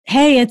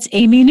Hey, it's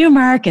Amy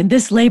Newmark, and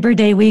this Labor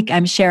Day week,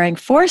 I'm sharing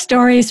 4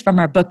 stories from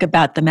our book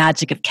about the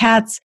magic of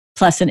cats,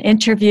 plus an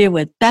interview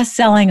with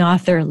best-selling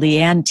author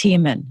Leanne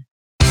Tiemann.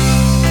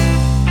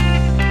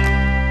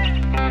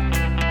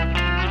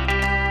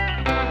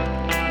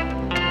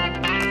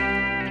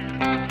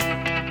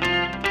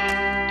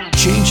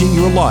 Changing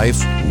your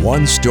life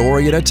one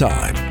story at a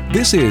time.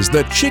 This is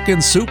the Chicken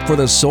Soup for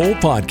the Soul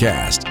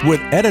podcast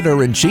with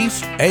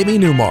Editor-in-Chief Amy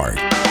Newmark.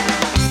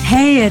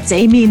 Hey, it's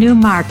Amy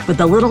Newmark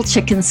with a little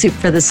Chicken Soup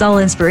for the Soul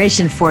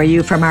inspiration for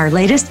you from our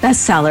latest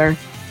bestseller,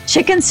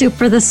 Chicken Soup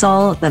for the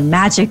Soul, The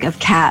Magic of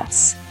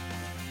Cats.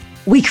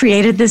 We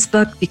created this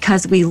book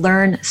because we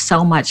learn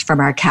so much from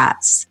our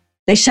cats.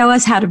 They show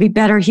us how to be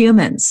better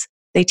humans.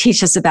 They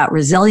teach us about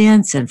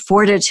resilience and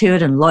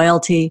fortitude and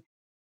loyalty.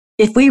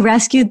 If we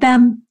rescued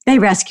them, they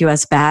rescue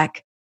us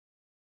back.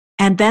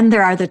 And then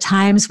there are the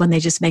times when they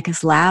just make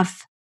us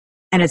laugh.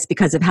 And it's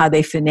because of how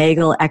they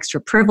finagle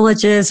extra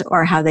privileges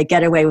or how they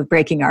get away with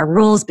breaking our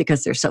rules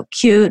because they're so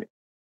cute.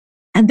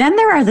 And then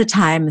there are the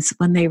times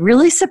when they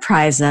really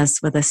surprise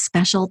us with a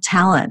special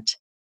talent.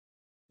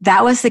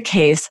 That was the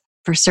case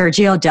for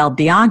Sergio Del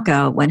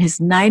Bianco when his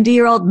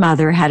 90-year-old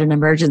mother had an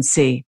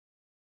emergency.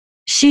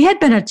 She had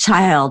been a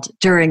child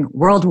during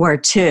World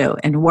War II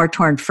in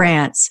war-torn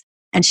France,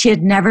 and she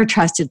had never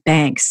trusted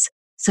banks.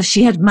 So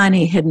she had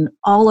money hidden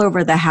all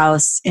over the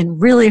house in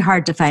really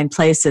hard-to-find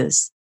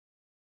places.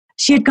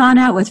 She had gone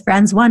out with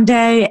friends one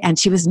day and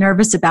she was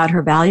nervous about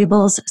her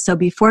valuables. So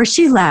before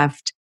she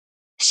left,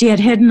 she had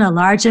hidden a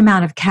large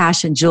amount of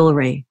cash and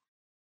jewelry.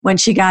 When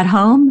she got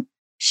home,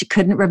 she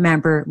couldn't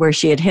remember where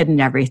she had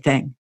hidden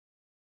everything.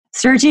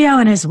 Sergio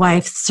and his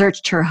wife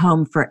searched her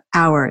home for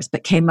hours,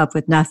 but came up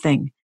with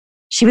nothing.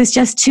 She was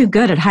just too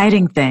good at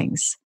hiding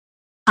things.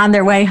 On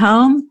their way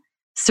home,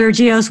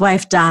 Sergio's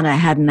wife, Donna,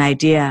 had an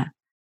idea.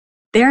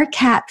 Their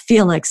cat,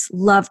 Felix,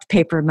 loved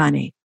paper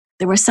money.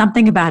 There was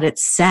something about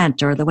its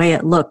scent or the way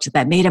it looked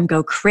that made him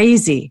go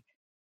crazy.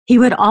 He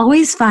would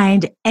always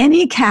find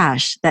any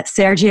cash that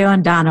Sergio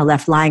and Donna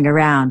left lying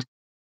around.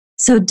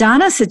 So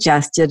Donna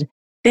suggested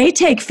they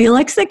take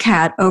Felix the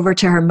cat over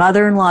to her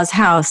mother-in-law's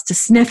house to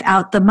sniff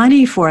out the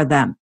money for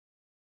them.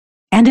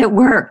 And it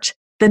worked.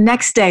 The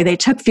next day, they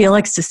took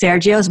Felix to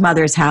Sergio's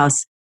mother's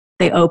house.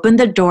 They opened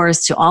the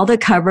doors to all the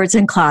cupboards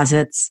and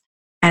closets.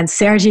 And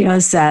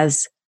Sergio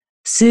says,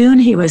 soon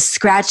he was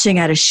scratching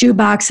at a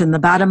shoebox in the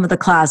bottom of the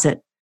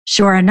closet.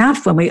 Sure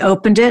enough, when we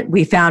opened it,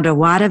 we found a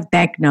wad of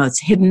banknotes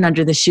hidden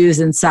under the shoes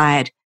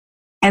inside.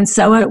 And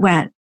so it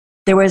went.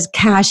 There was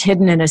cash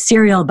hidden in a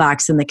cereal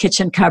box in the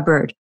kitchen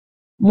cupboard.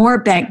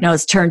 More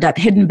banknotes turned up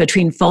hidden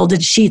between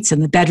folded sheets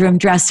in the bedroom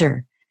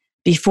dresser.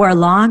 Before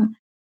long,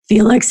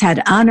 Felix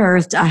had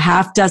unearthed a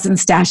half-dozen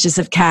stashes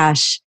of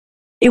cash.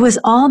 It was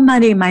all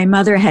money my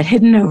mother had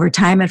hidden over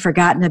time and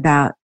forgotten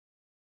about.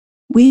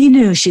 We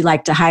knew she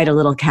liked to hide a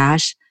little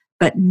cash,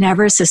 but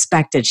never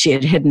suspected she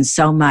had hidden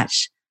so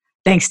much.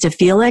 Thanks to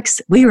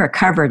Felix, we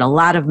recovered a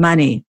lot of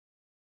money.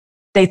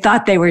 They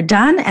thought they were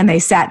done and they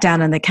sat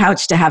down on the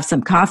couch to have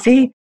some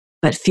coffee,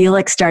 but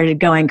Felix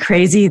started going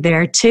crazy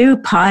there too,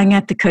 pawing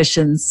at the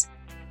cushions.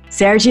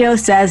 Sergio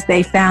says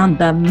they found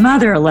the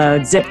mother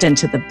lode zipped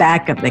into the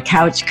back of the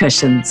couch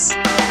cushions.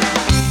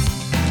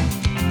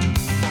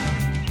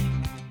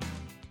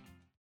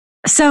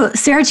 So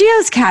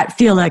Sergio's cat,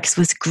 Felix,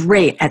 was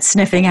great at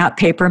sniffing out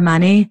paper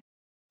money.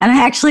 And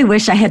I actually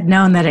wish I had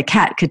known that a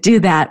cat could do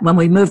that when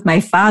we moved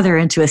my father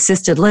into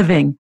assisted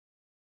living.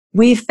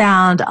 We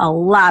found a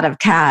lot of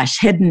cash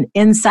hidden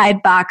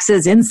inside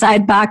boxes, and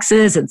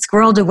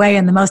squirreled away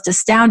in the most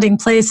astounding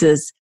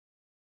places.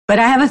 But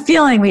I have a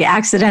feeling we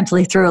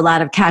accidentally threw a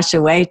lot of cash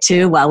away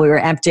too while we were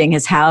emptying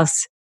his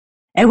house.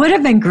 It would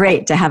have been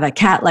great to have a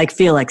cat like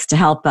Felix to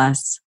help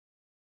us.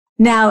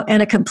 Now,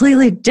 in a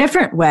completely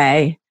different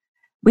way,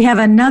 we have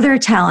another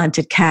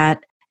talented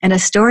cat and a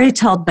story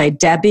told by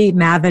Debbie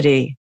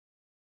Mavity.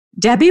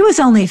 Debbie was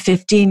only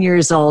 15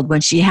 years old when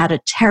she had a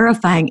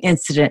terrifying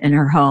incident in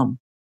her home.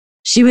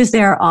 She was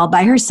there all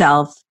by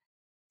herself,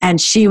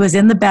 and she was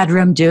in the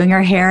bedroom doing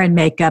her hair and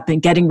makeup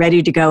and getting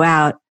ready to go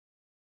out.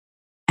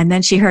 And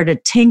then she heard a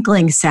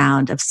tinkling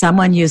sound of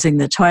someone using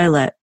the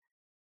toilet.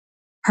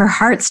 Her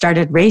heart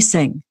started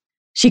racing.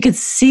 She could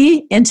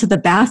see into the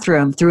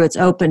bathroom through its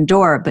open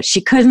door, but she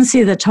couldn't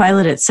see the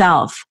toilet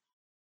itself.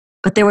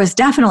 But there was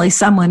definitely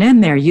someone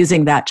in there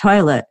using that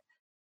toilet.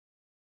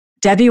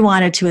 Debbie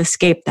wanted to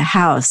escape the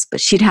house,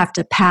 but she'd have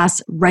to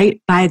pass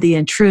right by the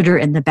intruder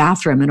in the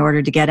bathroom in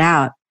order to get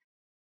out.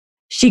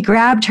 She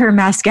grabbed her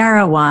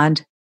mascara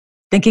wand,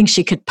 thinking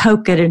she could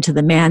poke it into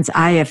the man's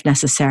eye if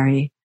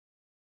necessary.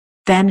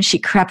 Then she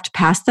crept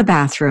past the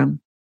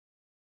bathroom,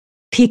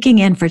 peeking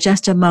in for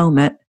just a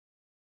moment,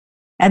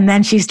 and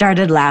then she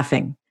started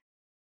laughing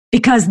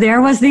because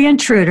there was the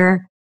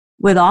intruder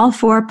with all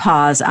 4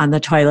 paws on the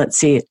toilet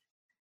seat.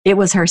 It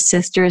was her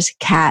sister's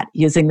cat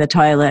using the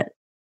toilet.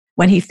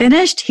 When he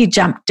finished, he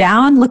jumped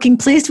down, looking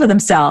pleased with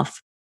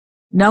himself.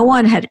 No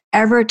one had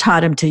ever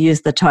taught him to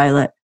use the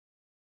toilet,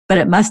 but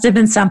it must have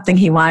been something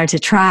he wanted to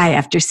try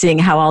after seeing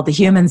how all the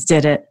humans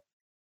did it.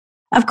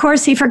 Of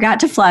course, he forgot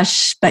to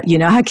flush, but you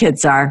know how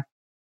kids are.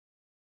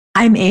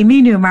 I'm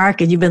Amy Newmark,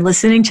 and you've been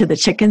listening to the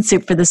Chicken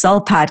Soup for the Soul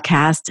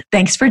podcast.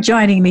 Thanks for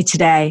joining me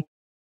today.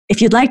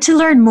 If you'd like to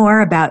learn more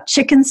about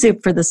Chicken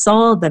Soup for the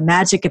Soul, the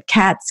magic of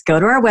cats,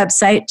 go to our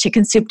website,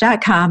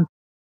 chickensoup.com,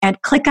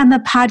 and click on the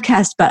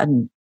podcast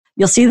button.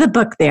 You'll see the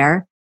book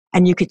there,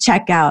 and you could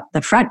check out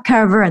the front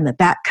cover and the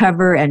back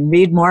cover and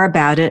read more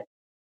about it.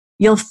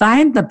 You'll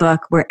find the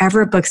book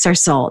wherever books are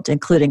sold,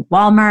 including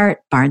Walmart,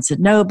 Barnes &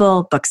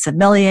 Noble, Books A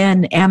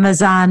Million,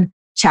 Amazon,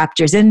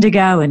 Chapters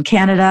Indigo in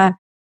Canada.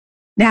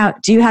 Now,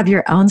 do you have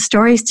your own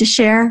stories to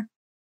share?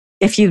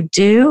 If you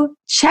do,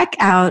 check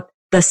out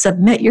the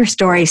Submit Your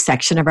Story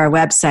section of our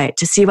website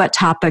to see what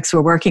topics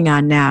we're working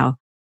on now.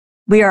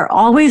 We are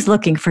always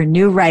looking for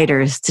new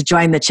writers to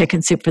join the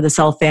Chicken Soup for the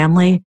Soul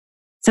family.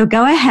 So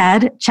go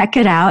ahead, check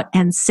it out,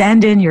 and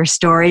send in your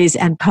stories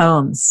and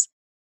poems.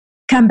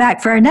 Come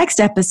back for our next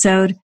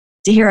episode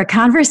to hear a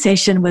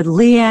conversation with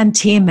Leanne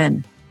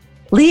Tiemann.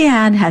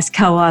 Leanne has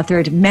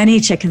co-authored many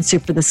Chicken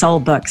Soup for the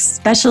Soul books,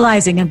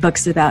 specializing in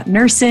books about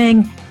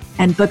nursing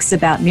and books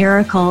about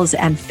miracles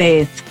and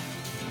faith.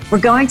 We're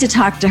going to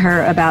talk to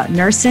her about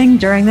nursing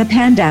during the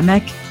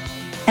pandemic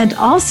and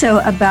also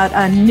about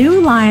a new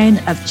line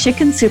of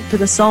Chicken Soup for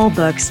the Soul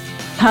books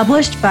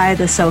published by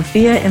the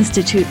Sophia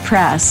Institute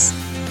Press.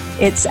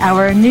 It's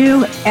our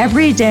new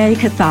Everyday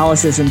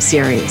Catholicism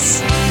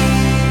series.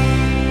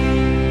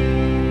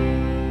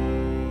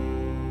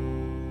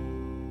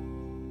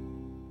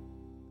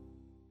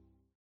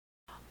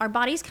 Our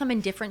bodies come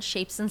in different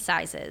shapes and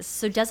sizes,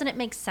 so doesn't it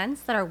make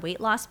sense that our weight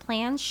loss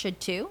plans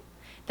should too?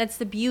 That's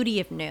the beauty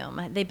of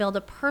Noom. They build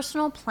a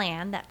personal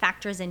plan that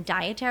factors in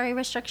dietary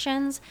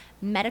restrictions,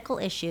 medical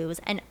issues,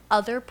 and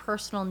other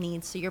personal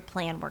needs so your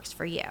plan works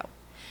for you.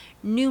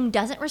 Noom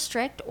doesn't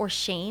restrict or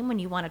shame when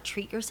you want to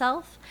treat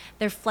yourself.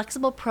 Their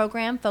flexible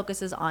program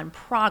focuses on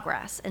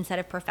progress instead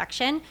of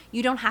perfection.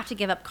 You don't have to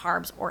give up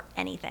carbs or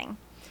anything.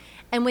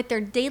 And with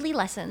their daily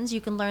lessons,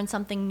 you can learn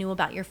something new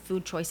about your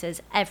food choices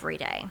every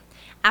day.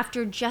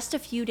 After just a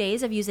few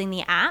days of using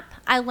the app,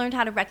 I learned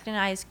how to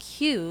recognize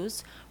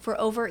cues for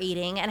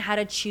overeating and how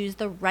to choose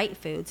the right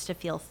foods to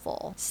feel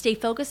full. Stay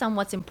focused on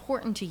what's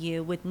important to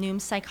you with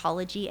Noom's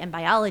psychology and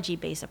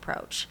biology-based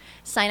approach.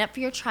 Sign up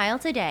for your trial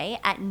today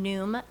at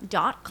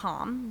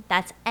Noom.com.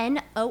 That's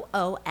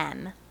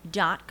Noom.com.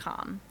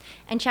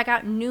 And check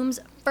out Noom's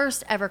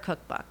first ever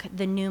cookbook,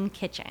 The Noom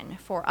Kitchen,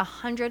 for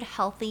 100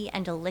 healthy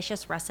and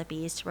delicious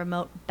recipes to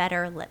promote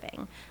better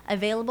living.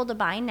 Available to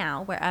buy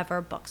now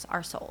wherever books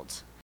are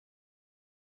sold.